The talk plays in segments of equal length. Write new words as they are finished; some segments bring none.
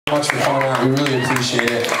much for coming out. We really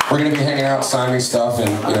appreciate it. We're going to be hanging out, signing stuff, and,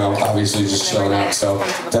 you know, obviously just chilling out. So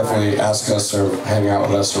definitely ask us or hang out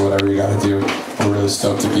with us or whatever you got to do. We're really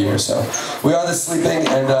stoked to be here. So we are The Sleeping,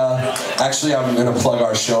 and actually I'm going to plug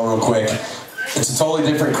our show real quick. It's a totally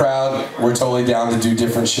different crowd. We're totally down to do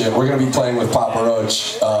different shit. We're going to be playing with Papa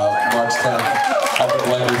Roach March 10th at the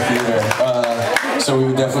Blender Theater. So we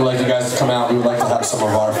would definitely like you guys to come out. We would like to have some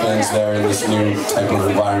of our fans there in this new type of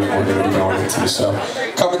environment we're going to be going into. So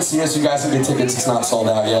come and see us. You guys can get tickets. It's not sold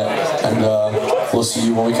out yet. And we'll see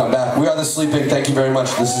you when we come back. We are The Sleeping. Thank you very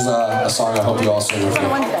much. This is a song I hope you all sing with me.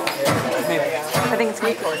 I think it's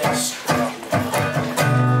recorded.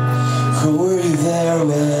 Who were you there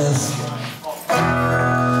with?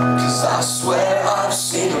 Cause I swear I've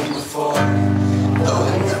seen them before. Though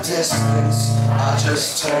in the distance, I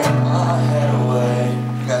just turn my head away.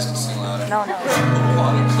 You guys can sing louder. No.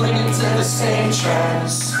 Wanna cling into the same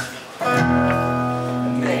trance.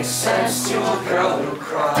 It makes sense to a girl who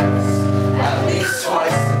cries at least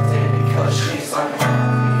twice a day because she's unhappy.